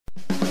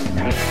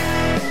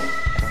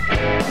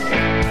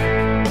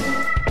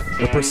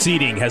The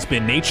proceeding has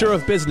been Nature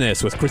of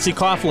Business with Chrissy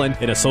Coughlin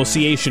in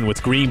association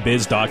with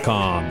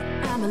greenbiz.com.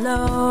 I'm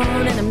alone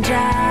and I'm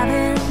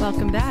driving.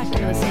 Welcome back.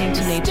 You're listening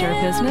to Nature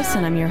of Business,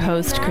 and I'm your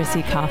host,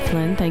 Chrissy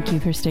Coughlin. Thank you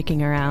for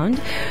sticking around.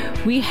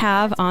 We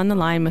have on the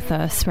line with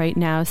us right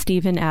now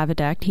Steven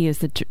Avadek. He is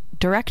the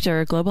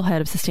Director, Global Head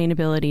of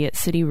Sustainability at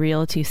City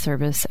Realty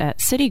Service at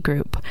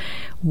Citigroup.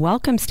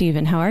 Welcome,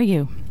 Steven. How are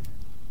you?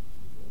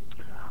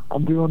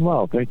 I'm doing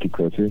well. Thank you,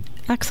 Chrissy.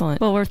 Excellent.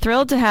 Well, we're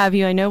thrilled to have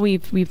you. I know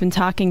we've been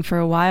talking for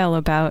a while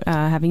about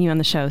having you on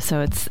the show,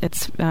 so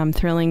it's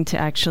thrilling to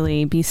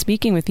actually be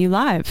speaking with you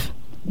live.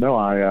 No,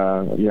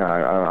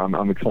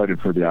 I'm excited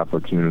for the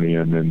opportunity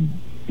and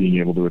being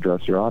able to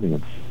address your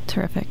audience.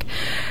 Terrific.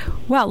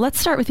 Well, let's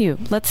start with you.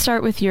 Let's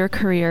start with your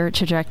career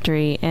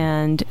trajectory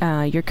and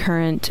your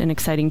current and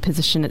exciting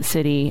position at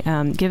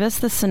Citi. Give us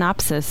the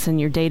synopsis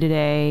and your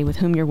day-to-day, with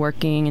whom you're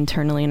working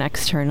internally and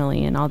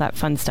externally, and all that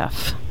fun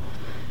stuff.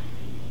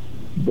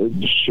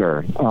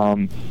 Sure.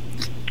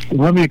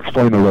 Let me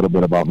explain a little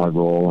bit about my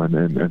role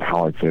and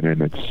how I fit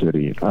in at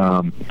Citi.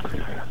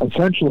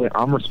 Essentially,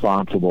 I'm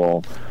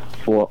responsible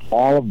for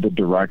all of the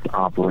direct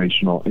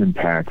operational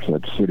impacts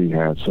that Citi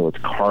has. So it's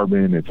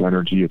carbon, it's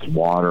energy, it's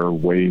water,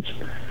 waste,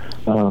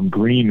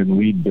 green and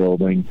LEED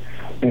building.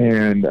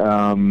 And,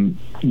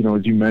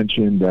 as you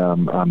mentioned,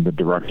 I'm the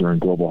Director and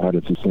Global Head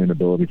of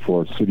Sustainability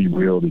for City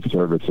Realty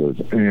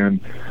Services. And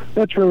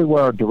that's really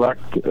where our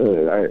direct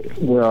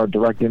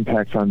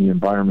impacts on the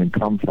environment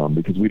come from,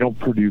 because we don't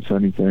produce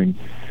anything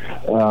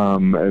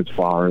as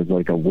far as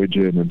like a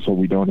widget, and so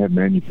we don't have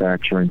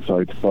manufacturing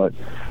sites. But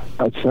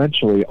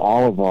essentially,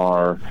 all of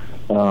our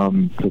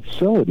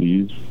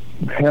facilities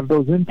have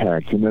those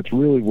impacts, and that's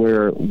really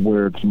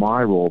where it's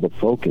my role to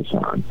focus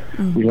on.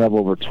 Mm-hmm. We have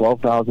over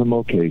 12,000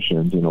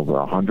 locations in over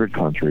 100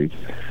 countries.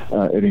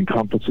 It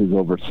encompasses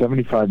over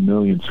 75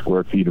 million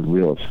square feet of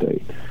real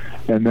estate.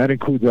 And that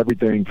includes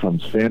everything from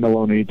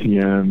standalone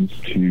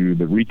ATMs to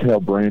the retail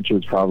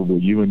branches probably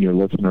you and your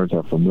listeners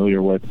are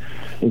familiar with,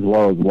 as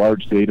well as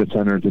large data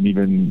centers and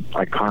even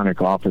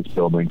iconic office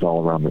buildings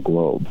all around the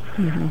globe.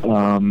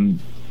 Mm-hmm.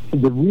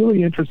 The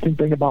really interesting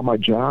thing about my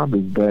job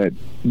is that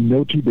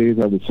no 2 days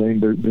are the same.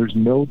 There's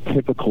no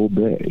typical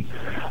day.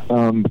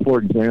 For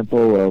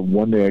example,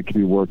 one day I could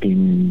be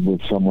working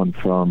with someone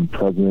from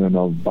President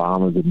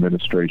Obama's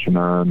administration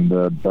on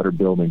the Better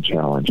Building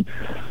Challenge.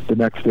 The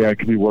next day I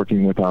could be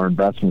working with our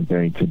investment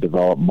bank to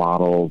develop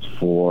models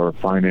for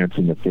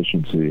financing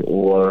efficiency.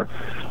 Or,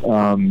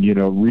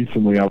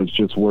 recently I was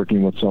just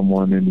working with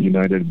someone in the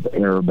United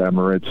Arab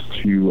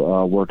Emirates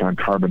to work on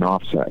carbon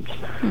offsets.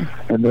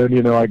 And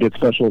then, I get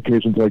special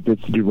occasions like this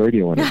to do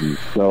radio interviews.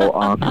 So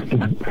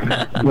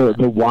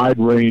the wide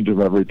range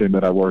of everything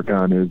that I work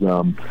on is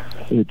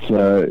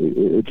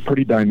it's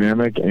pretty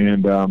dynamic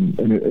and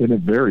it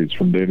varies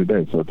from day to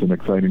day. So it's an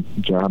exciting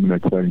job and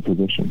an exciting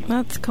position.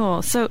 That's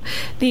cool. So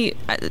the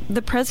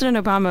President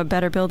Obama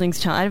Better Buildings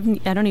Challenge,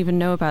 I don't even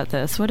know about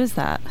this. What is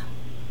that?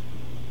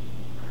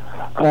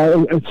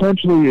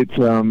 Essentially,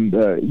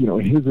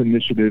 it's his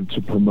initiative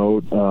to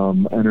promote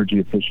energy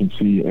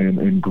efficiency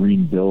and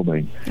green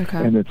building,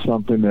 and it's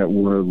something that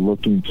we're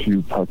looking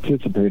to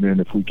participate in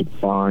if we could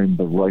find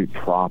the right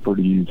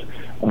properties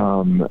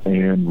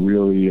and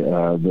really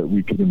that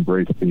we could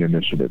embrace the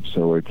initiative.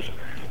 So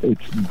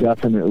it's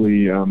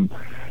definitely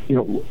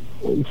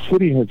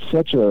Citi has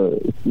such a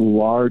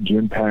large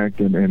impact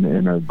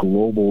and a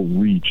global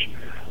reach.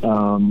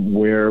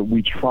 Where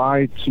we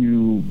try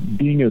to,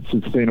 being a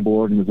sustainable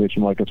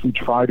organization like us, we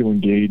try to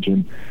engage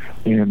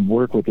and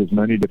work with as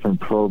many different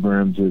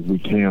programs as we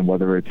can,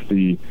 whether it's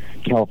the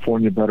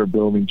California Better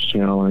Buildings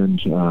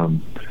Challenge,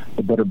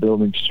 the Better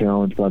Buildings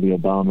Challenge by the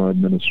Obama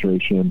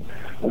administration,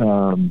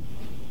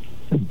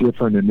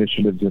 different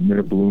initiatives that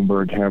Mayor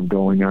Bloomberg have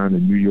going on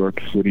in New York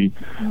City.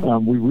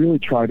 We really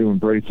try to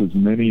embrace as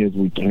many as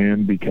we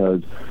can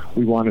because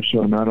we want to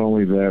show not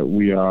only that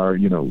we are,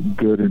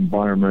 good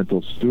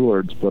environmental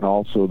stewards, but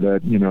also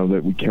that,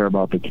 that we care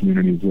about the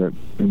communities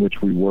in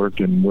which we work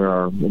and where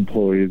our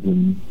employees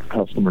and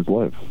customers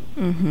live.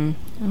 Mm-hmm.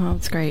 Oh,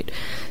 that's great.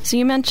 So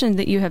you mentioned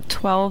that you have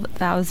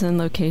 12,000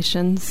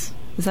 locations.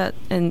 Is that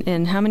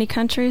in how many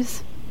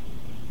countries?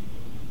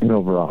 In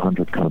over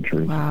 100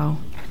 countries. Wow.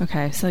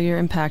 Okay, so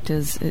your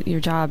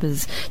job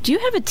is, do you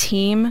have a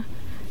team?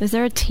 Is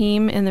there a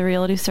team in the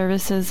realty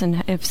services,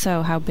 and if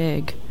so, how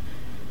big?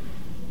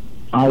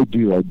 I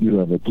do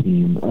have a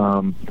team.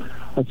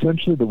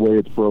 Essentially, the way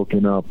it's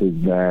broken up is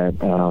that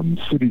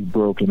Citi's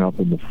broken up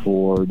into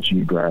 4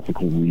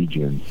 geographical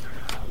regions.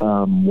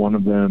 One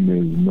of them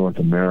is North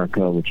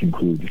America, which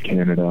includes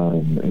Canada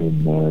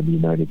and the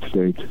United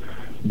States.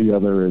 The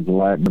other is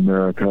Latin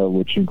America,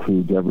 which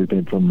includes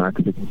everything from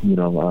Mexico,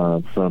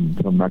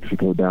 from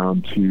Mexico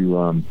down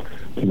to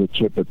the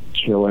tip of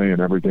Chile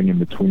and everything in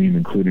between,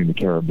 including the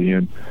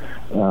Caribbean.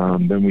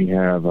 Then we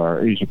have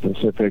our Asia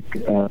Pacific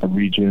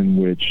region,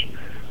 which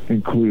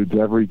includes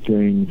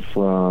everything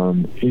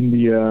from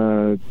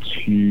India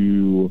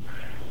to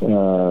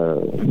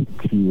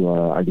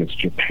I guess,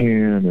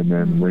 Japan, and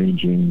then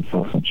ranging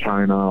from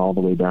China all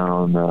the way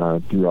down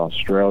through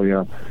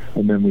Australia.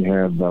 And then we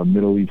have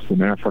Middle East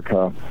and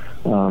Africa,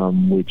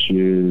 which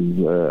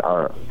is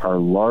our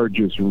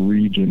largest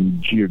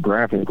region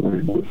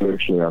geographically. It's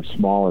actually our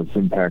smallest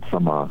impact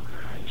from a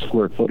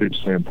square footage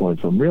standpoint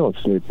from real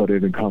estate, but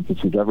it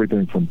encompasses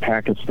everything from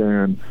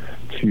Pakistan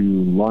to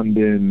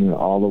London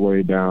all the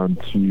way down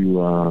to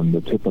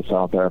the tip of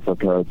South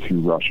Africa to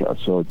Russia.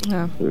 So it's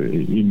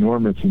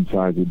enormous in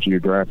size of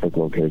geographic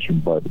location,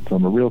 but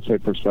from a real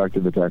estate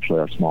perspective, it's actually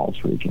our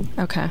smallest region.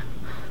 Okay.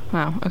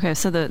 Wow. Okay,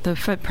 so the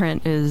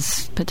footprint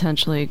is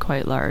potentially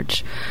quite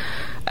large.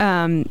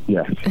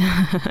 Yes.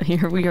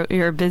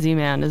 You're a busy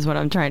man, is what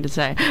I'm trying to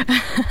say.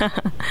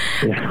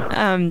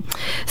 Yeah.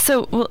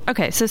 So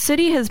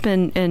Citi has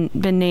been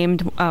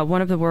named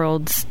one of the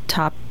world's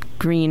top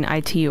green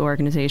IT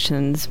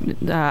organizations.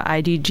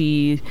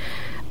 IDG,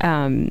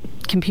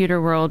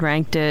 Computer World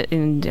ranked it,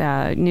 and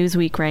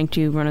Newsweek ranked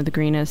you one of the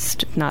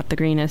greenest, if not the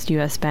greenest,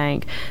 U.S.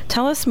 bank.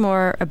 Tell us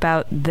more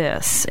about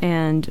this,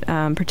 and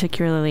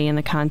particularly in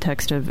the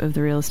context of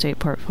the real estate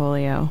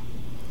portfolio.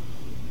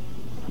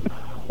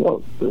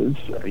 Well,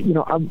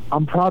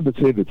 I'm proud to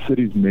say that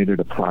Citi's made it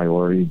a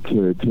priority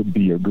to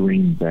be a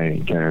green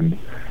bank. And,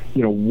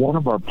 one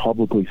of our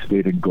publicly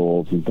stated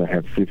goals is to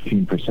have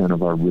 15%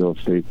 of our real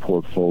estate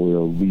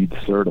portfolio LEED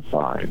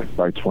certified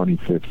by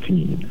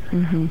 2015.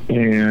 Mm-hmm.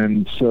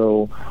 And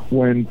so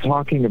when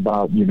talking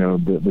about,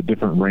 the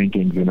different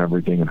rankings and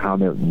everything and how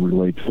that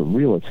relates to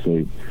real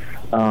estate,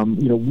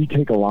 we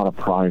take a lot of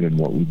pride in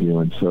what we do.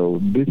 And so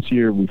this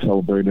year we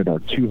celebrated our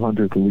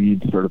 200th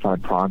LEED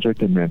certified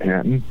project in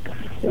Manhattan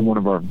in one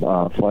of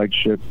our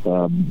flagship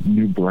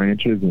new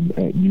branches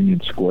at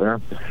Union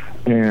Square.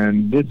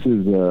 And this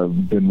has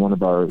been one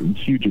of our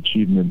huge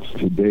achievements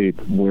to date,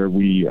 where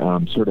we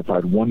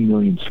certified 1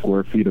 million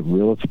square feet of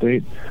real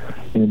estate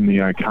in the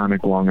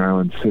iconic Long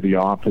Island City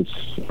office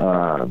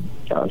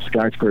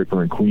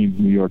skyscraper in Queens,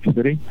 New York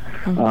City.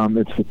 Mm-hmm.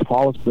 It's the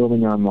tallest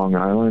building on Long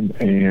Island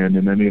and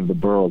in any of the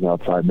boroughs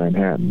outside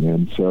Manhattan.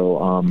 And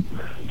so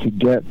to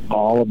get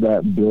all of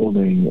that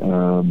building,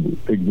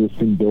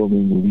 existing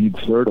building, LEED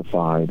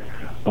certified,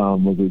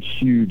 was a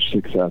huge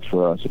success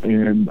for us.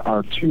 And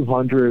our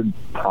 200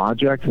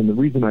 projects, and the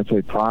reason I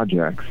say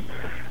projects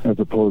as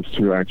opposed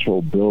to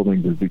actual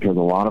buildings is because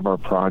a lot of our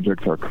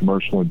projects are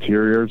commercial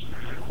interiors,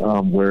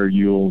 where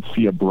you'll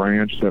see a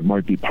branch that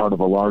might be part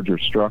of a larger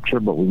structure,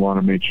 but we want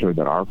to make sure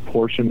that our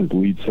portion is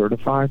LEED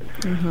certified.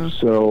 Mm-hmm.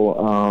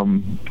 So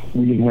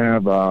we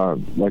have,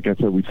 like I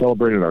said, we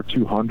celebrated our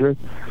 200th.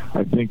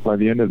 I think by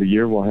the end of the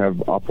year we'll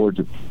have upwards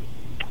of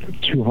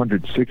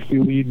 260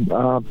 LEED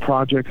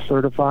projects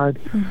certified.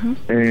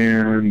 Mm-hmm.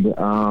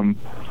 And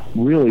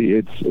really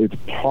it's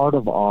part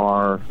of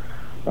our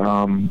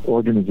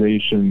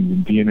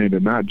organization's DNA to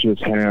not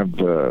just have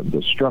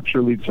the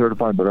structure LEED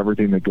certified, but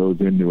everything that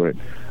goes into it,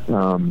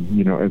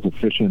 as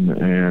efficient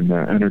and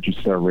Energy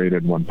Star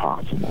rated when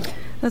possible.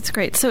 That's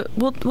great. So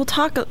we'll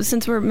talk,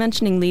 since we're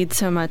mentioning LEED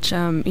so much,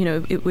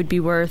 it would be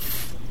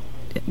worth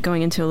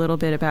going into a little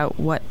bit about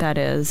what that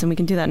is, and we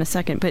can do that in a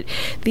second. But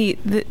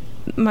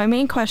my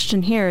main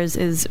question here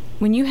is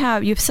when you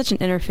have such an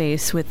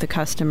interface with the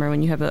customer,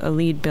 when you have a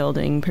LEED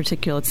building,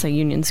 particularly, let's say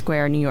Union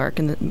Square, New York,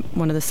 and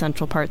one of the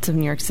central parts of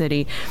New York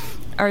City,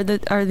 are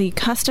the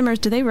customers,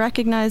 do they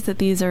recognize that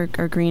these are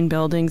green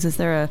buildings? Is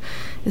there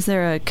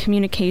a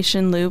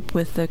communication loop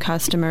with the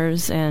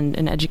customers and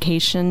an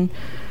education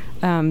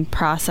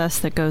process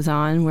that goes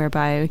on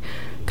whereby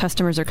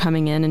customers are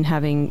coming in and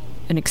having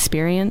an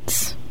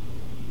experience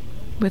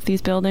with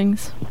these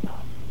buildings?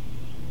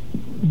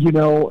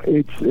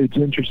 It's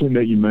interesting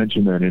that you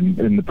mentioned that.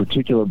 In the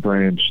particular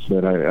branch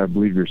that I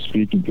believe you're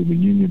speaking to, the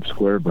Union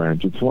Square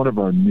branch, it's one of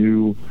our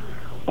new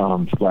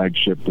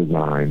flagship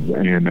designs,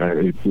 and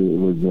it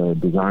was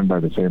designed by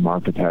the same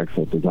architects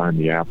that designed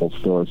the Apple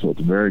Store, so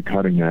it's very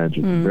cutting edge,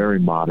 it's very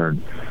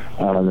modern.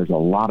 There's a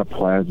lot of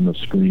plasma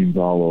screens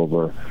all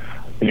over,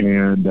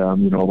 and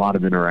a lot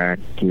of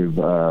interactive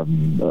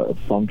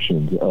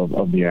functions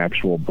of the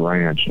actual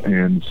branch.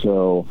 And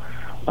so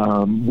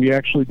we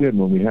actually did,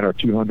 when we had our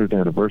 200th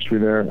anniversary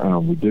there,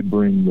 we did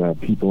bring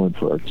people in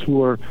for a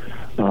tour.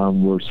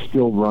 We're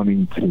still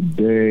running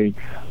today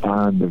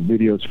on the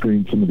video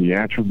screen some of the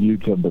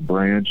attributes of the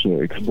branch,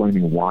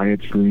 explaining why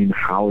it's green,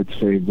 how it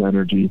saves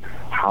energy,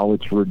 how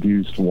it's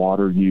reduced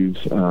water use,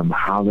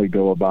 how they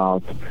go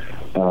about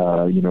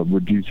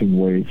reducing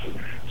waste.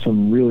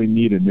 Some really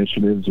neat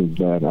initiatives is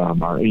that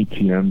our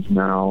ATMs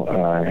now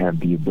have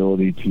the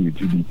ability to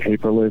be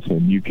paperless,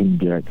 and you can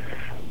get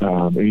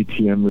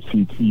ATM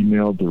receipts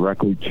emailed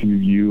directly to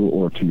you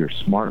or to your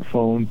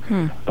smartphone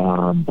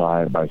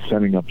by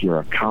setting up your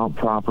account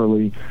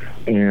properly.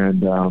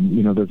 And,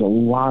 there's a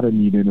lot of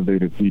neat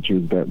innovative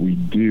features that we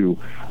do.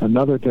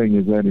 Another thing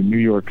is that in New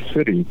York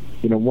City,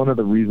 one of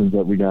the reasons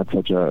that we got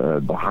such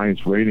the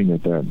highest rating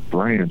at that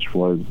branch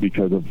was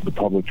because of the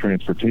public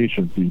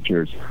transportation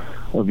features.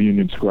 of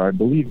Union Square. I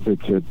believe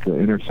it's at the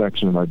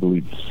intersection of,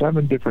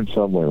 7 different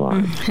subway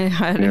lines.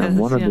 And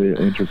one of the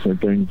interesting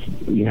things,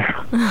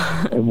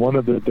 and one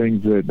of the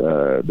things that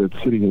that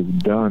city has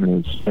done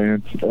is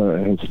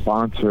has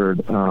sponsored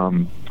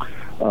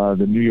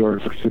the New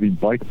York City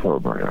bike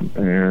program,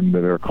 and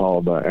they're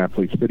called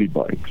Athlete City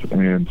Bikes.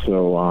 And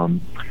so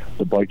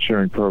the bike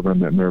sharing program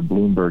that Mayor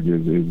Bloomberg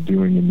is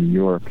doing in New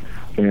York.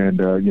 And,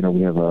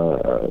 we have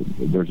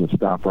there's a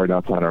stop right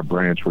outside our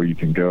branch where you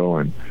can go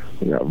and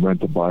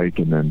rent a bike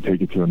and then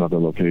take it to another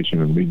location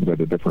and leave it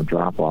at a different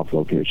drop-off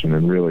location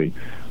and really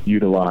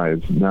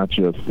utilize not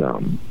just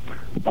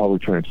the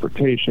public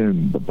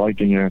transportation, the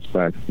biking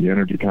aspects, the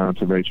energy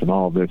conservation.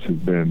 All of this has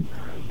been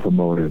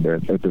promoted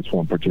at this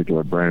one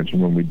particular branch.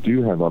 And when we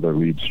do have other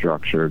lead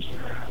structures,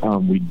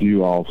 we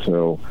do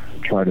also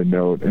try to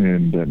note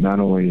and not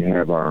only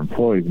have our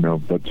employees know,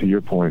 but to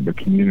your point, the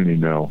community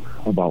know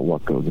about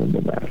what goes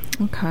into that.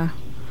 Okay.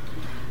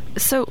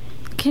 So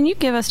can you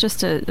give us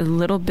just a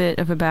little bit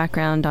of a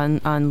background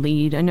on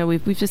LEED? I know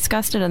we've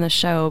discussed it on the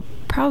show,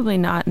 probably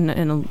not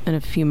in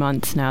a few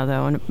months now,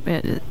 though.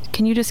 And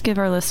can you just give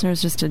our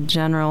listeners just a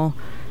general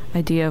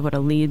idea of what a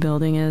LEED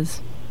building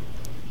is?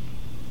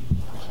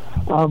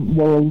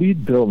 Well, a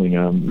LEED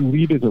building,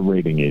 LEED is a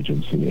rating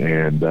agency,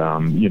 and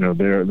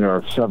there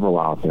are several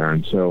out there,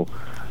 and so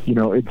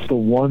it's the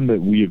one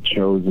that we have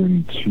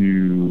chosen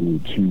to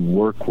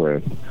work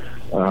with,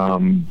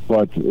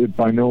 but it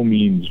by no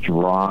means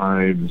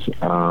drives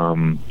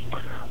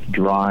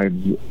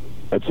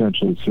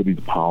essentially city's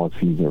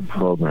policies or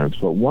programs.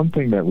 But one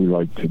thing that we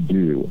like to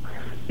do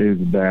is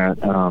that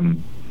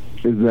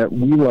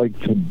we like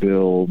to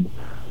build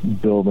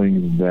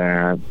buildings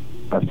that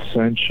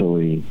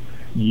essentially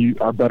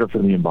are better for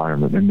the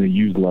environment and they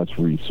use less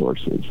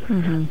resources.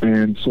 Mm-hmm.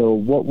 And so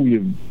what we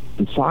have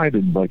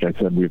decided, like I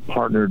said, we've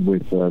partnered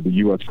with the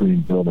U.S.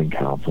 Green Building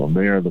Council, and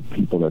they are the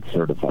people that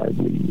certify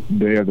LEED.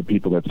 They are the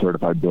people that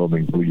certify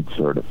buildings LEED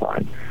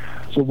certified.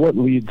 So what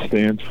LEED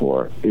stands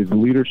for is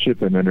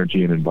Leadership in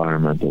Energy and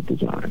Environmental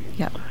Design.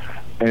 Yep.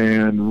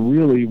 And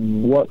really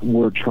what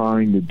we're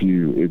trying to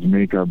do is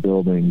make our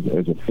buildings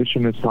as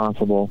efficient as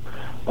possible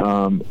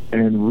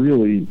and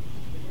really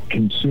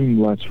consume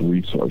less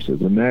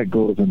resources, and that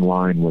goes in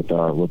line with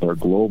our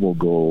global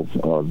goals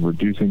of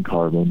reducing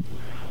carbon,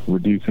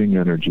 reducing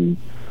energy,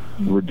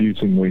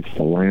 reducing waste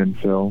to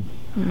landfill,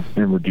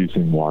 and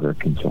reducing water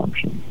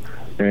consumption.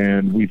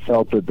 And we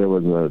felt that there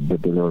was a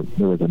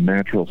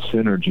natural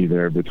synergy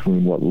there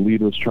between what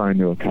LEED was trying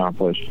to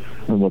accomplish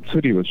and what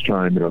City was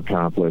trying to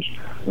accomplish,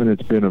 and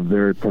it's been a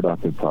very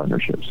productive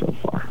partnership so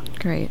far.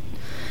 Great.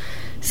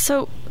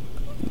 So,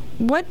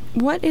 what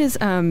is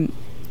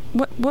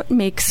What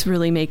makes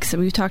it?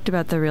 We've talked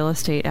about the real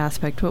estate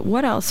aspect, but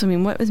what else? I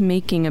mean, what was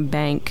making a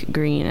bank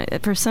green?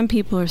 For some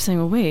people are saying,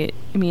 well, wait,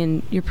 I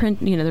mean,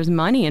 there's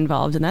money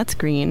involved and that's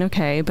green,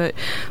 okay, but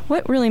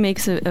what really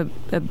makes a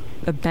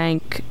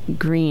bank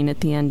green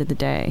at the end of the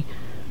day?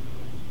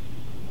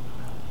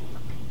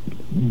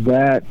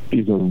 That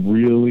is a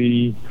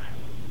really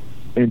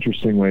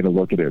interesting way to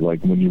look at it,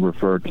 like when you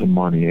refer to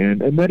money,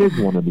 and that is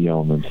one of the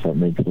elements that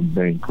makes a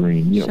bank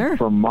green. Sure.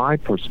 From my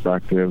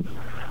perspective,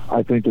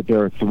 I think that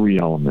there are 3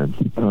 elements.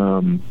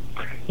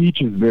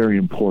 Each is very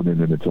important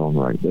in its own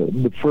right.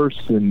 The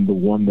first and the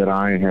one that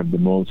I have the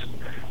most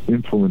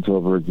influence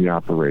over is the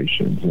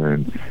operations,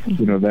 and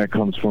that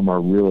comes from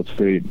our real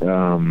estate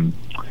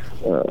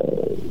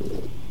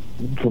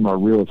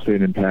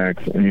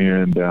impacts,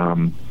 and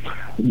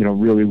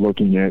really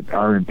looking at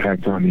our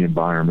impact on the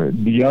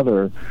environment. The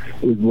other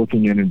is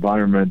looking at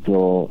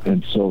environmental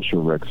and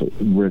social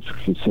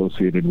risks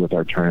associated with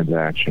our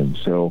transactions.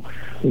 So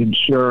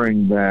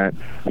ensuring that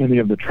any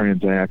of the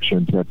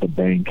transactions that the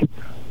bank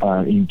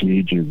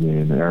engages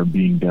in are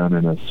being done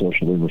in a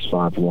socially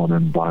responsible and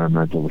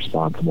environmental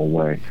responsible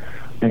way.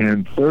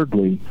 And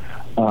thirdly,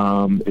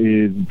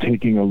 is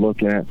taking a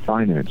look at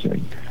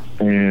financing.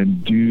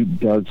 And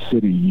does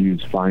City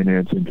use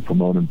financing to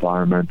promote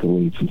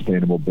environmentally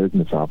sustainable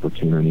business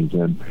opportunities?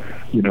 And,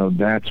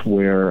 that's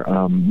where,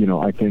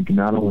 I think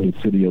not only is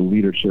City a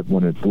leadership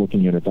when it's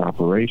looking at its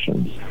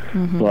operations,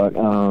 but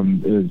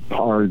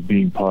as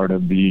being part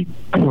of the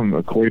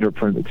Equator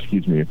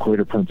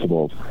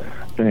Principles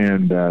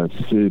and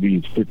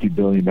City's $50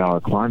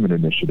 billion climate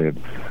initiative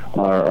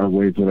are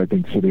ways that I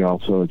think City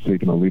also has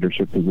taken a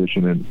leadership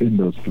position in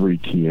those 3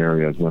 key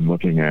areas when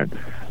looking at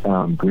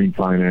green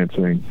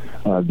financing,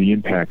 the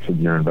impacts of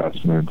your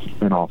investments,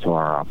 and also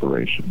our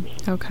operations.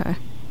 Okay.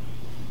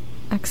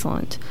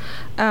 Excellent.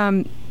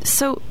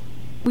 So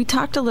we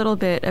talked a little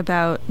bit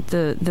about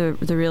the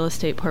real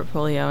estate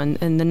portfolio,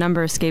 and the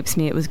number escapes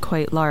me. It was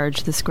quite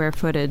large, the square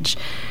footage.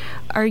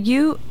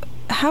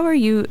 How are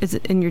you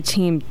in your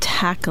team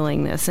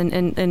tackling this?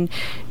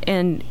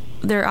 And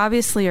there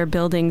obviously are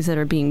buildings that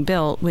are being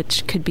built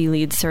which could be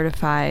LEED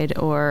certified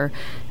or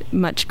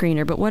much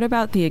greener, but what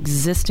about the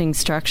existing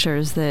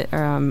structures that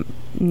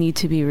need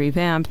to be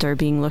revamped or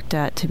being looked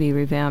at to be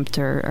revamped,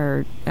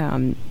 or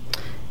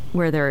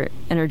where their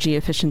energy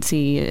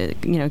efficiency,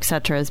 et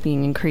cetera, is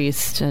being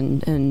increased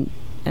and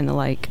the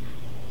like?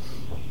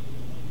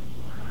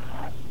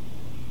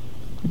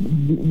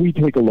 we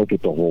take a look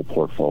at the whole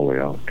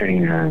portfolio,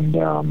 and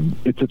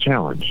it's a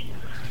challenge.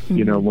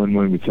 You know, when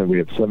we said we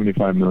have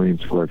 75 million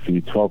square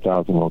feet,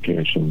 12,000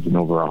 locations in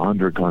over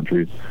 100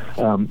 countries,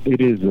 it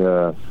is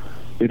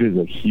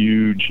a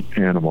huge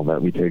animal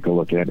that we take a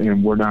look at,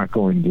 and we're not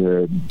going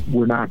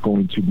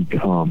to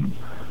become,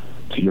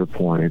 to your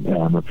point,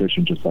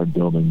 efficient just by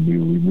building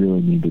new. We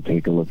really need to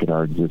take a look at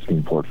our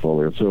existing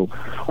portfolio. So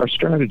our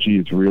strategy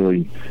is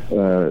really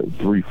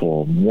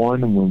threefold.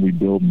 One, when we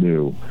build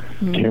new,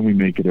 can we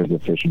make it as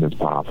efficient as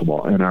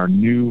possible? And our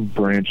new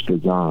branch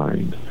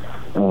design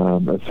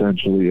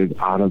essentially is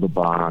out of the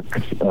box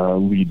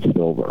LEED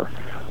silver.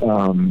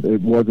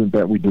 It wasn't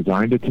that we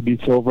designed it to be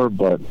silver,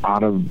 but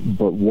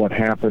what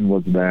happened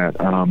was that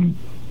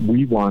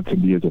we want to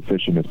be as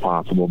efficient as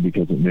possible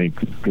because it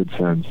makes good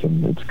sense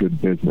and it's good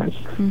business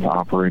to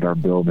operate our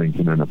buildings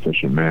in an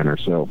efficient manner.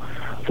 So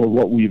for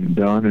what we've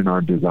done in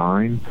our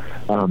design,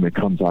 it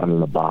comes out of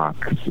the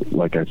box,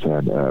 like I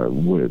said,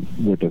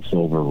 with a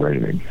silver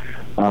rating.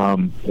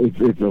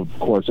 If of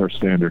course our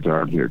standards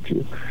are adhered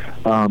to.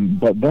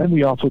 But then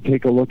we also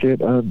take a look at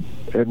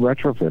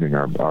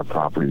retrofitting our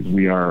properties.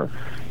 We are,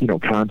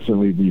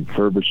 constantly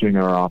refurbishing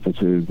our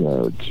offices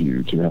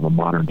to have a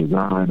modern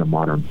design, a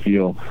modern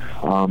feel.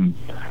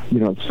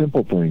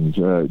 Simple things,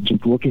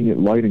 just looking at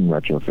lighting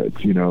retrofits.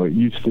 It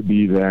used to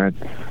be that,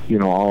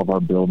 all of our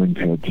buildings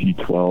had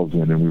T12s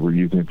in, and we were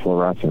using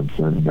fluorescence,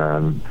 and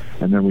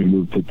then we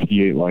moved to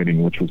T8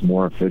 lighting, which was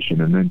more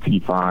efficient, and then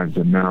T5s,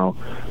 and now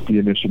the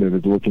initiative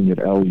is looking at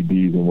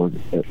LEDs, and we're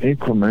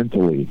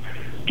incrementally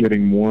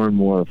getting more and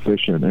more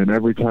efficient. And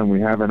every time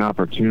we have an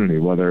opportunity,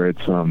 whether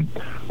it's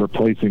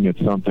replacing at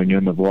something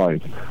end of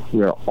life,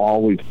 we are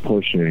always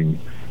pushing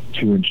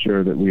to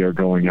ensure that we are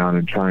going on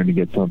and trying to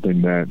get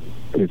something that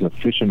is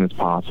efficient as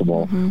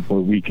possible,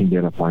 where we can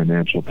get a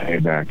financial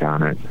payback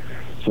on it.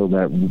 So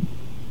that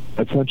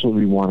essentially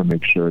we want to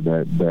make sure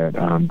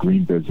that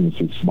green business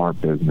is smart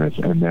business,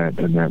 and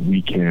that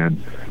we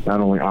can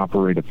not only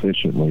operate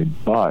efficiently,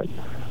 but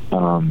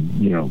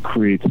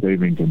create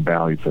savings and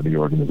value for the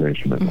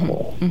organization as a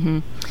whole.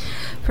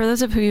 For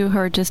those of you who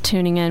are just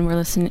tuning in,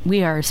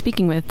 we are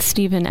speaking with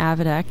Steven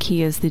Avadek.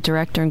 He is the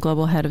Director and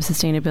Global Head of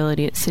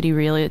Sustainability at City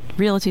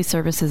Realty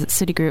Services at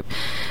Citigroup.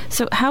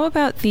 So how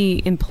about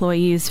the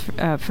employees,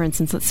 for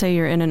instance? Let's say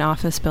you're in an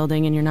office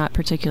building and you're not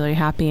particularly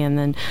happy, and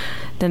then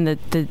the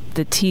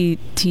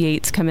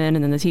T8s come in,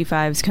 and then the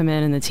T5s come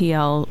in, and the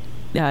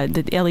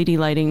LED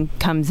lighting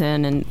comes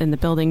in, and the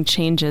building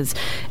changes.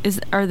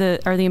 Are the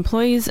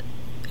employees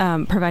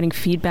providing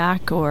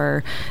feedback,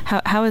 or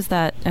how is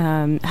that?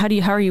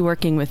 How are you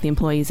working with the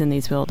employees in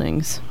these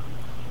buildings?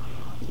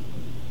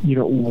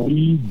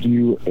 We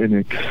do an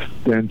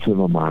extensive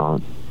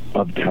amount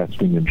of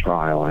testing and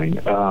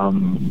trialing.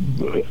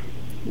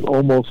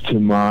 Almost to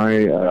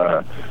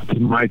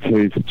my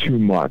taste, too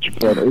much,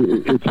 but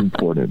it's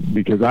important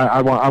because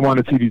I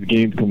want to see these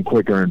games come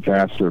quicker and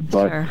faster.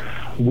 But sure.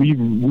 we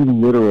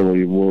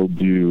literally will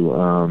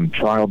do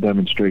trial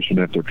demonstration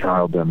after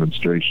trial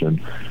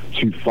demonstration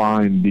to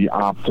find the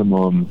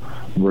optimum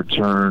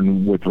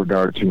return with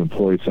regard to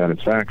employee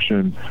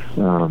satisfaction,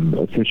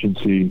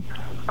 efficiency,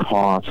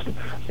 cost,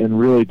 and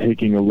really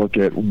taking a look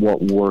at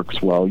what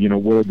works well.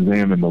 We'll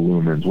examine the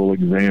lumens. We'll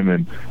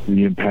examine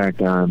the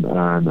impact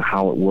on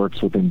how it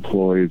works with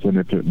employees, and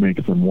if it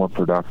makes them more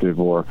productive,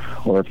 or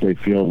if they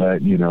feel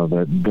that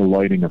that the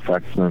lighting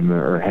affects them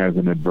or has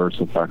an adverse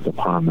effect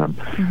upon them.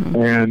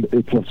 And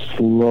it's a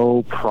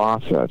slow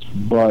process,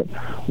 but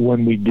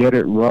when we get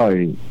it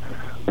right,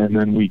 and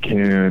then we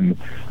can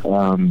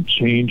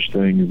change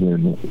things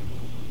and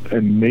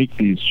make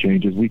these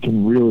changes, we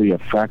can really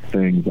affect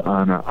things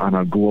on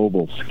a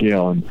global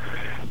scale. And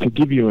to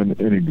give you an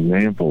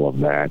example of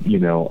that,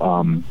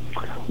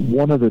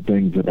 one of the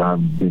things that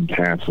I've been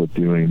tasked with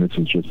doing, this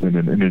has just been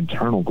an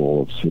internal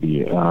goal of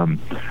City,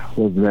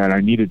 was that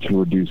I needed to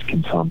reduce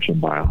consumption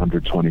by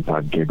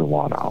 125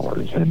 gigawatt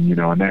hours. And,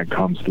 and that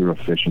comes through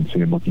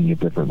efficiency and looking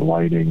at different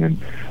lighting and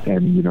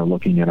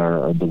looking at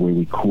the way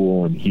we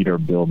cool and heat our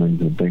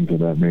buildings and things of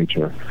that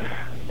nature.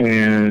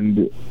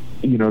 And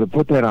to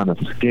put that on a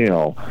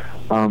scale,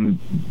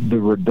 the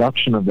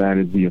reduction of that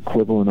is the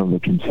equivalent of the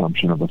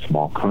consumption of a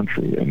small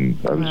country. And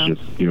I was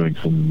just doing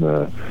some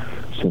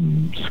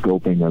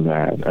scoping of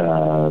that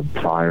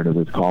prior to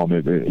this call.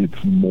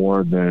 It's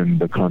more than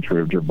the country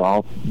of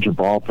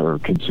Gibraltar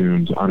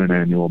consumes on an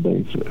annual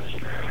basis.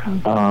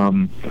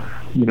 And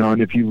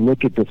if you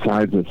look at the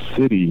size of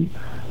City,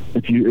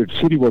 if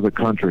City was a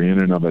country in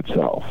and of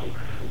itself,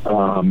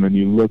 and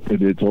you looked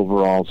at its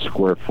overall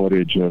square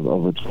footage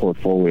of its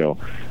portfolio,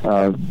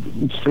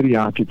 City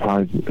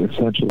occupies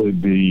essentially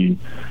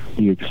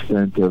the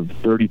extent of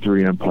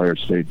 33 Empire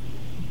State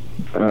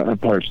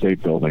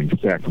Buildings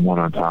stacked one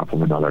on top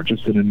of another.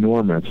 Just an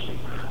enormous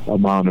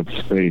amount of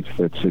space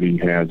that City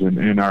has,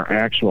 and our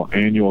actual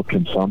annual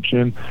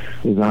consumption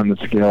is on the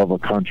scale of a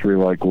country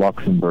like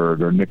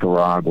Luxembourg or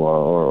Nicaragua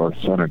or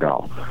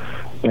Senegal.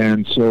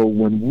 And so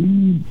when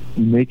we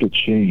make a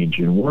change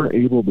and we're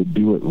able to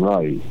do it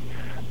right,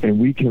 and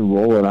we can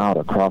roll it out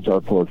across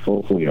our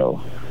portfolio,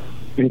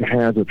 it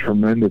has a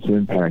tremendous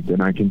impact,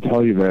 and I can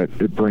tell you that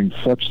it brings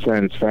such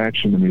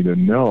satisfaction to me to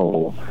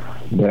know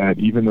that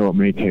even though it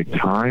may take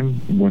time,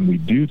 when we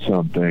do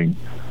something,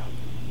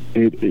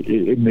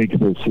 it makes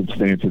a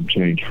substantive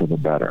change for the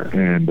better,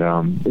 and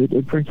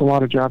it brings a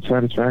lot of job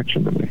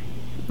satisfaction to me.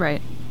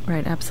 Right,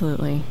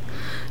 absolutely.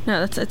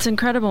 No, it's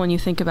incredible when you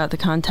think about the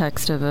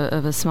context of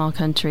a small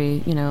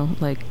country,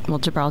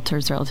 Gibraltar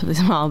is relatively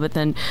small, but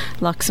then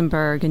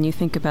Luxembourg, and you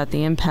think about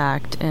the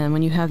impact, and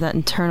when you have that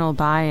internal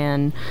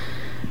buy-in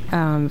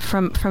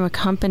from a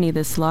company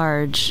this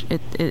large,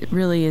 it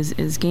really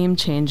is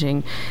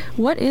game-changing.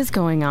 What is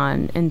going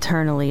on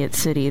internally at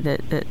Citi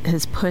that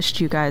has pushed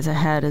you guys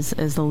ahead as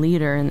the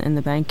leader in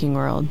the banking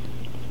world?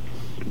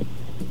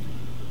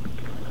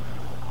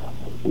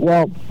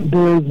 Well,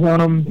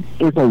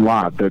 there's a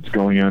lot that's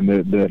going on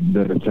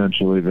that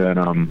essentially that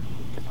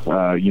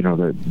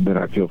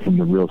I feel from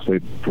the real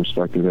estate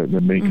perspective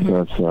that makes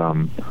us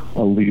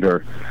a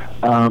leader,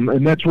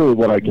 and that's really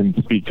what I can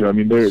speak to. I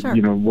mean,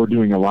 sure. We're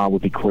doing a lot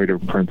with equator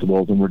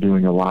principles, and we're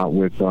doing a lot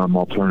with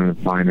alternative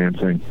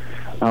financing.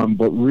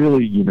 But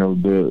really,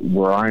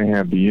 where I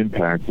have the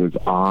impact is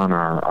on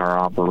our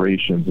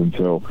operations, and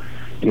so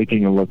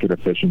taking a look at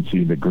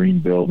efficiency, the green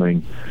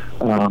building.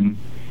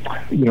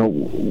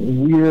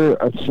 We're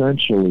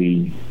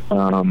essentially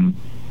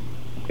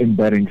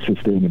embedding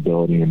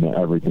sustainability into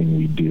everything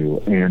we do.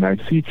 And I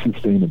see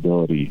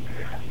sustainability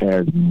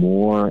as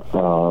more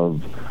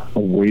of a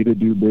way to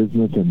do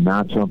business and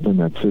not something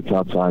that sits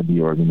outside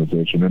the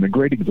organization. And a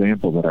great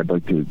example that I'd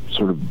like to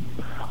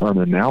or an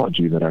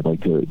analogy that I'd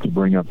like to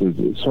bring up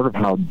is sort of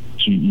how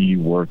GE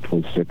worked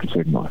with Six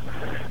Sigma.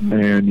 Mm-hmm.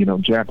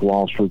 And, Jack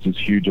Walsh was this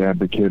huge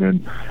advocate.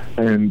 And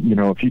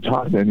if you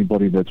talk to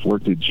anybody that's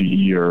worked at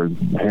GE or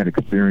had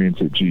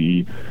experience at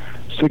GE,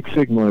 Six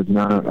Sigma is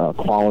not a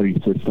quality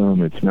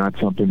system. It's not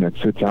something that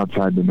sits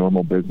outside the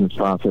normal business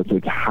process.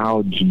 It's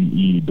how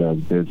GE does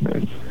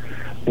business.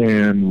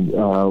 And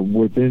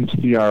within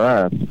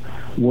CRS,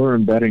 we're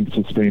embedding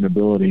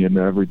sustainability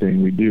into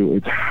everything we do.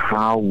 It's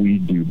how we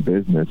do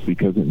business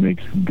because it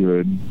makes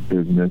good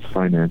business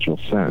financial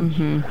sense.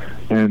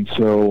 Mm-hmm. And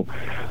so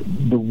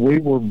the way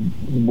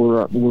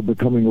we're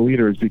becoming a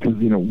leader is because,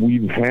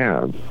 we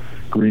have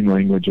green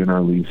language in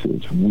our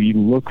leases. We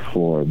look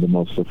for the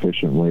most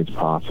efficient ways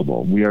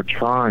possible. We are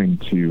trying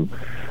to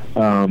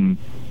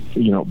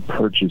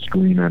purchase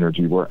green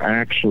energy. We're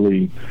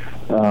actually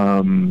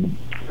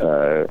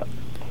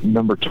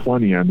number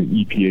 20 on the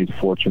EPA's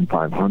Fortune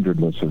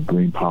 500 list of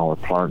green power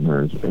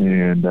partners,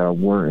 and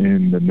we're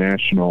in the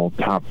national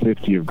top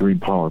 50 of green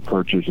power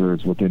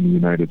purchasers within the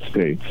United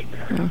States.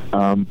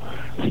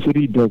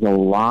 Citi does a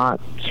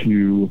lot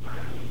to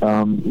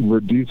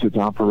reduce its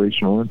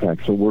operational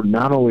impact. So we're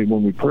not only,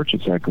 when we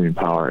purchase that green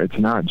power, it's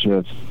not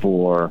just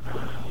for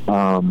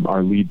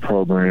our lead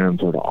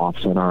programs or to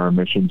offset our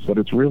emissions, but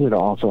it's really to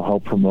also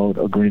help promote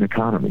a green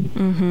economy.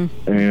 Mm-hmm.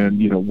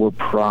 And, we're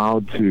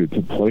proud to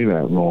play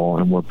that role,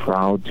 and we're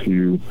proud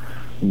to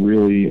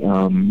really,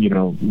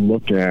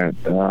 look at,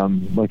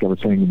 like I was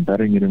saying,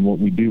 embedding it in what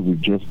we do.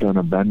 We've just done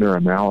a vendor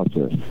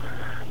analysis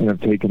and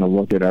have taken a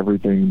look at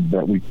everything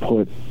that we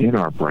put in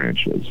our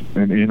branches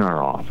and in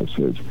our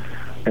offices.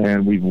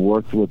 And we've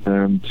worked with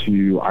them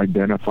to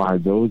identify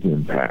those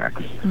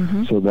impacts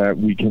so that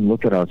we can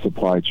look at our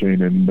supply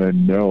chain and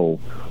then know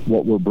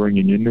what we're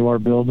bringing into our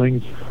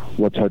buildings,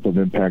 what type of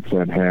impacts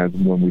that has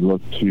when we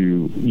look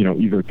to,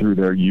 either through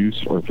their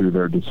use or through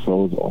their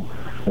disposal.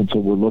 And so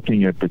we're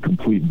looking at the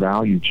complete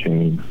value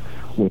chain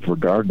with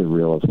regard to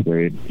real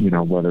estate,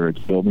 whether it's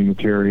building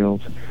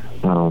materials,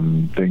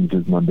 things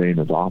as mundane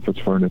as office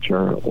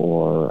furniture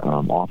or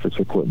office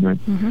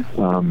equipment,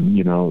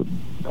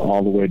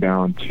 all the way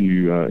down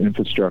to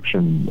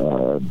infrastructure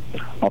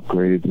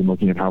upgrades and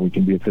looking at how we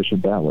can be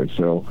efficient that way.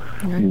 So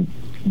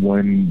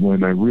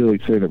when I really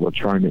say that we're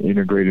trying to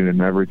integrate it in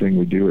everything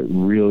we do, it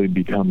really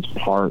becomes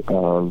part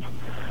of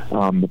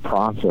the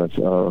process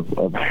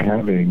of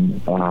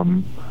having,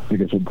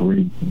 a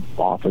green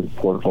office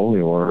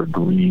portfolio or a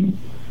green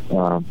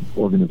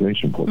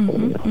organization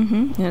portfolio.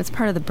 And it's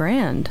part of the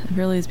brand. It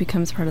really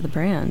becomes part of the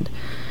brand.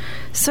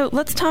 So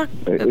let's talk.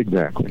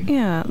 Exactly.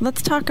 Yeah,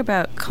 let's talk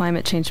about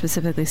climate change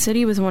specifically.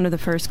 Citi was one of the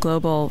first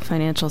global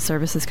financial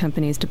services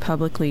companies to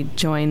publicly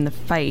join the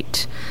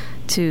fight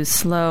to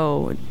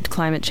slow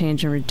climate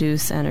change and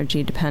reduce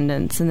energy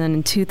dependence. And then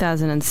in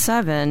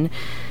 2007,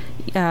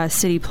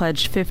 Citi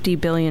pledged $50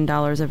 billion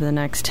over the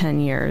next 10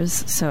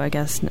 years, so I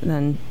guess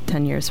then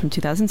 10 years from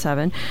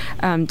 2007,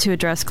 to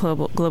address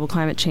global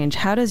climate change.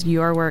 How does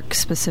your work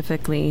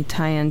specifically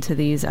tie into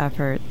these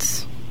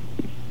efforts?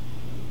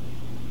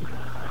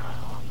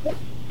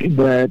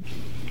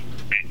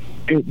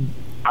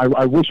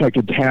 I wish I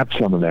could tap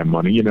some of that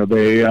money. But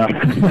we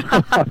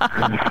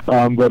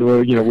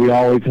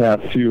always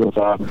have to.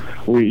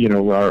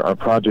 Our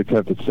projects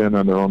have to stand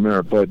on their own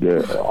merit. But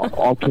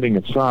all kidding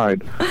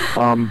aside,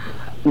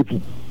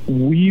 if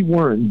we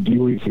weren't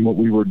doing what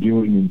we were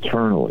doing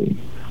internally,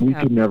 we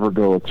could never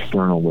go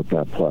external with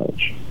that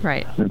pledge.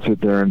 Right. And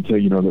sit there and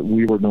say, that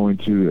we were going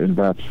to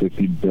invest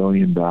 $50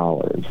 billion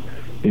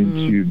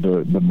into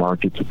the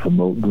market to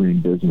promote green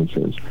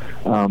businesses.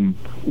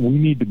 We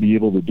need to be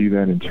able to do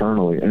that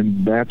internally,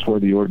 and that's where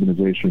the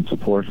organization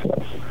supports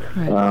us.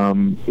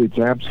 Right. It's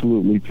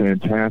absolutely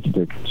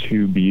fantastic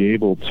to be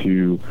able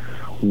to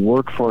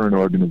work for an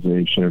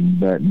organization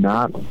that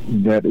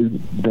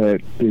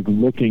is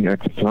looking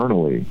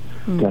externally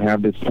to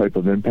have this type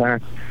of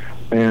impact.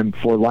 And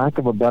for lack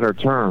of a better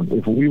term,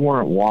 if we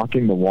weren't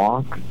walking the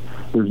walk,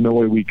 there's no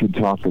way we could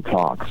talk the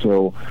talk.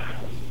 So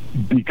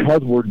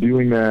because we're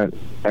doing that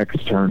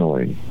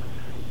externally,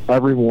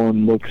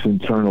 everyone looks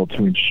internal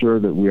to ensure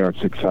that we are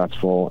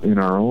successful in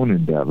our own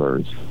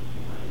endeavors,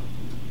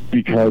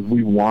 because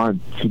we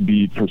want to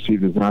be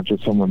perceived as not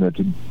just someone that's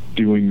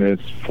doing this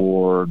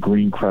for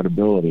green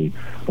credibility,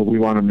 but we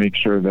want to make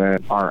sure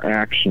that our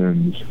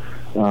actions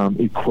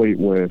equate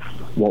with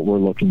what we're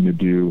looking to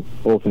do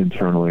both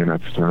internally and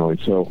externally.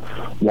 So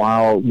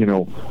while,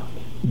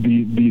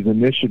 these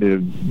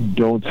initiatives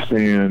don't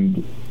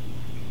stand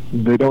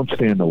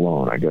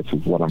alone, I guess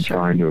is what I'm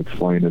trying to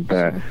explain, is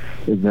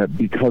that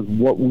because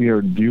what we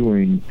are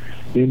doing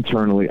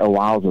internally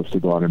allows us to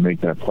go out and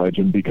make that pledge,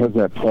 and because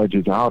that pledge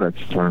is out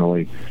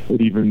externally,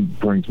 it even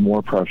brings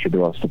more pressure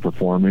to us to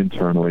perform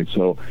internally.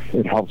 So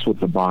it helps with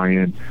the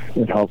buy-in,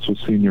 it helps with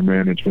senior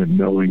management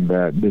knowing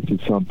that this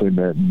is something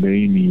that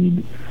they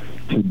need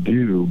to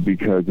do,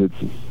 because it's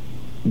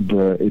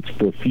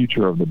the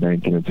future of the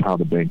bank, and it's how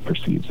the bank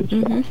perceives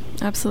itself.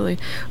 Mm-hmm. Absolutely.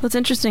 Well, it's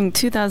interesting.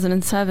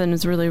 2007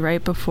 was really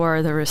right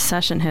before the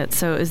recession hit.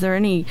 So, has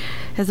the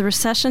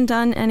recession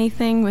done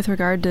anything with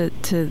regard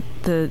to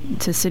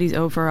cities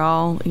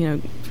overall?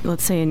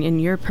 Let's say in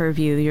your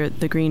purview,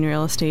 the green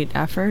real estate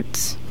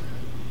efforts.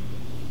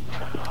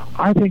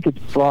 I think it's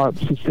brought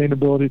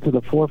sustainability to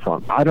the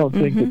forefront. I don't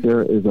think that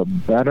there is a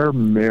better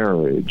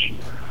marriage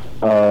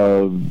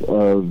of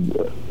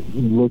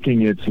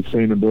looking at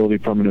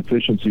sustainability from an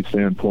efficiency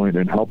standpoint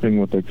and helping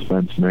with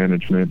expense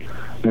management,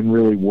 and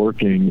really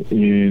working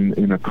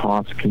in a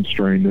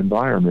cost-constrained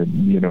environment,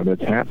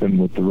 that's happened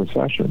with the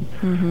recession.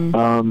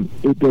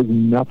 It does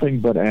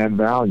nothing but add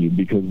value,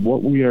 because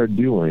what we are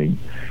doing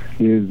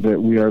is that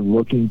we are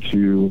looking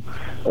to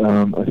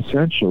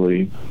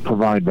essentially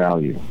provide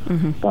value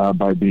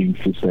by being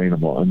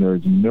sustainable. And there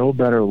is no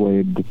better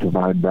way to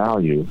provide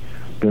value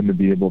than to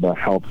be able to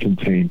help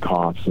contain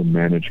costs and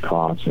manage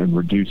costs and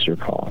reduce your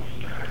costs.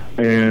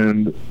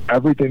 And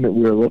everything that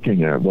we're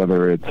looking at,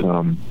 whether it's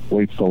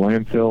waste to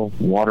landfill,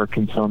 water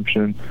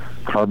consumption,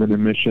 carbon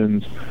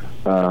emissions,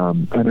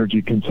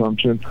 energy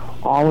consumption,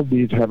 all of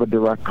these have a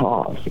direct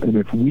cost. And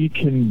if we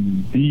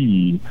can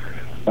be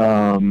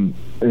an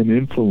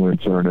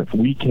influencer, and if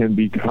we can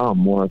become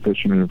more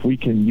efficient, and if we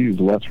can use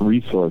less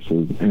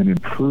resources and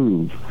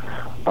improve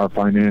our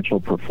financial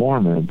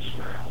performance,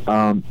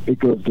 it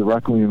goes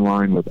directly in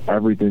line with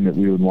everything that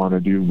we would want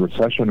to do,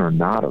 recession or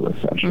not a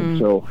recession.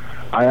 So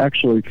I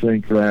actually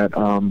think that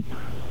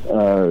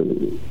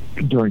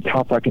during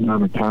tough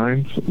economic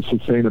times,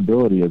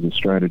 sustainability is a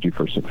strategy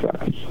for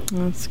success.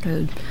 That's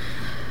good.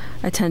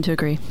 I tend to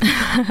agree.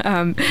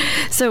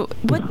 So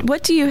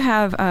what do you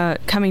have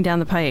coming down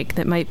the pike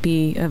that might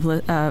be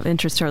of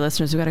interest to our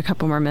listeners? We've got a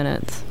couple more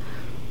minutes.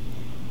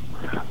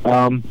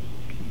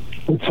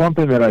 It's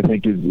something that I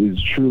think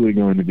is truly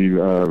going to be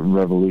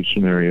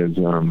revolutionary.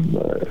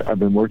 I've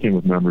been working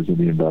with members of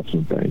the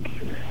investment bank,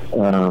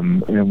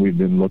 and we've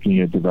been looking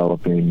at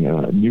developing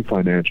new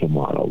financial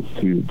models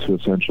to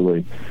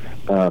essentially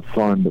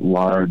fund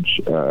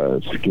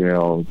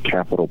large-scale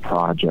capital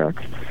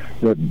projects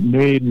that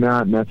may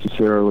not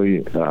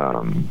necessarily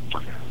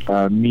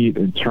meet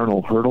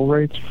internal hurdle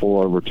rates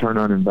for return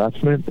on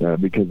investment,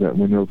 because that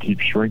window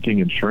keeps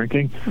shrinking and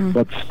shrinking,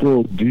 but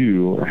still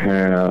do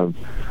have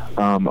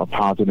a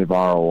positive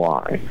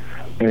ROI.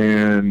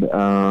 And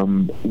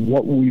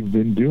what we've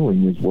been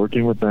doing is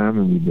working with them,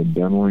 and we've been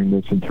demoing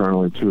this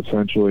internally to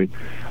essentially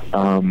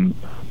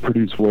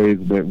produce ways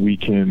that we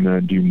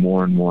can do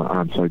more and more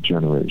on-site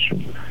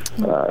generation.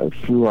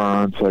 Through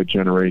our on-site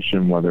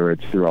generation, whether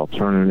it's through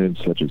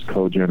alternatives such as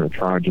cogen or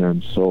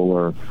trigen,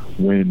 solar,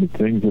 wind,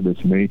 things of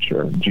this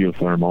nature,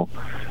 geothermal,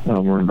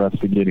 we're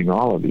investigating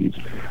all of these.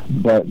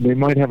 But they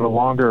might have a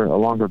longer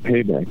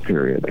payback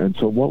period. And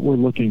so what we're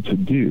looking to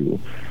do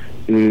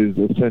is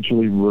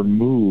essentially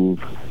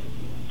remove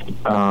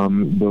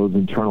those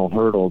internal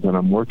hurdles, and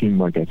I'm working,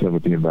 like I said,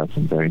 with the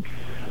investment bank.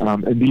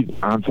 And these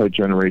on-site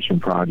generation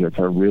projects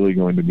are really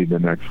going to be the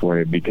next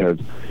wave, because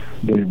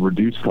they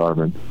reduce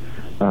carbon.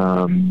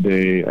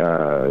 They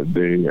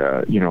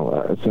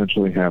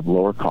essentially have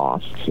lower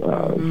costs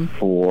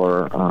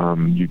for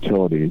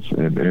utilities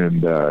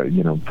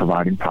and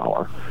providing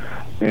power,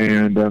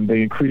 and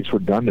they increase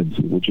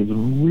redundancy, which is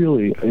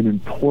really an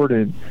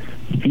important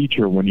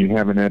feature when you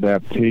have an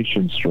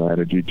adaptation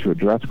strategy to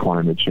address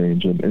climate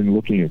change and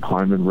looking at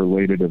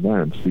climate-related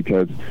events,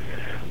 because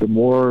the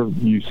more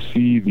you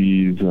see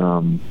these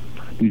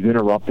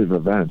interruptive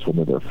events,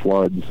 whether they're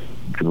floods,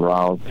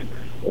 drought,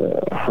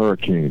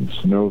 hurricanes,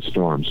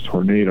 snowstorms,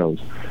 tornadoes,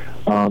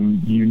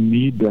 you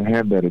need to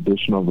have that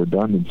additional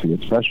redundancy,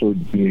 especially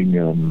being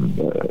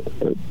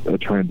a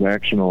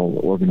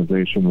transactional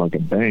organization like a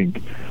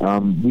bank.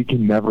 We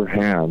can never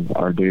have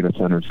our data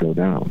centers go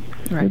down.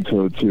 Right. And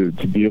so to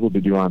be able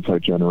to do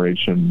on-site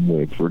generation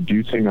with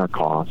reducing our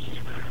costs,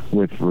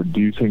 with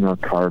reducing our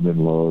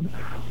carbon load,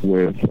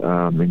 with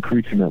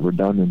increasing that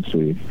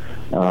redundancy,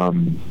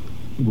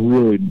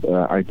 really,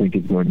 I think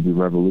is going to be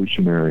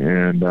revolutionary,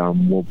 and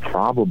we'll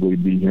probably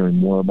be hearing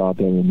more about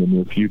that in the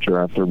near future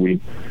after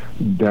we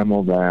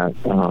demo that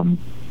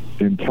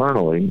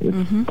internally.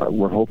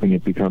 We're hoping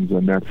it becomes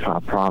the next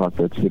hot product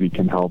that City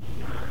can help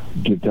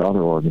give to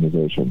other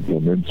organizations.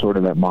 And then sort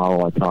of that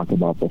model I talked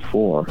about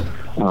before,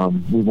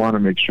 we want to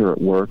make sure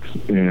it works,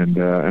 and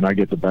I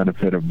get the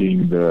benefit of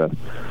being the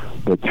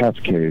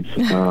test case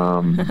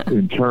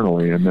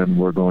internally, and then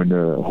we're going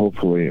to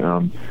hopefully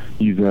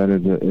use that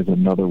as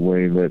another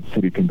way that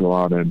City can go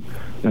out and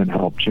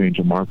help change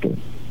a market.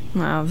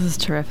 Wow, this is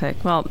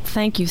terrific. Well,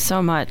 thank you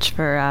so much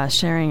for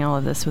sharing all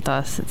of this with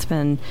us. It's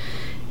been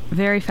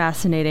very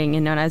fascinating.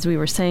 And as we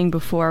were saying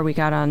before we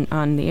got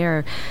on the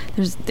air,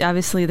 there's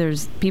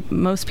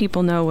most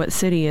people know what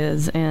City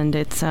is, and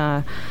it's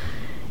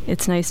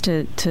nice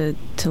to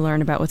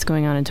learn about what's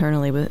going on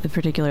internally,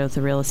 particularly with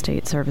the real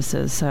estate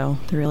services, the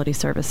realty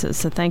services.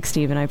 So thanks,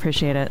 Steven. I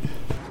appreciate it.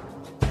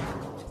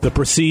 The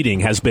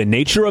proceeding has been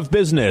Nature of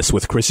Business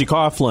with Chrissy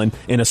Coughlin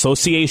in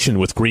association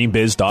with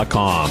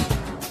GreenBiz.com.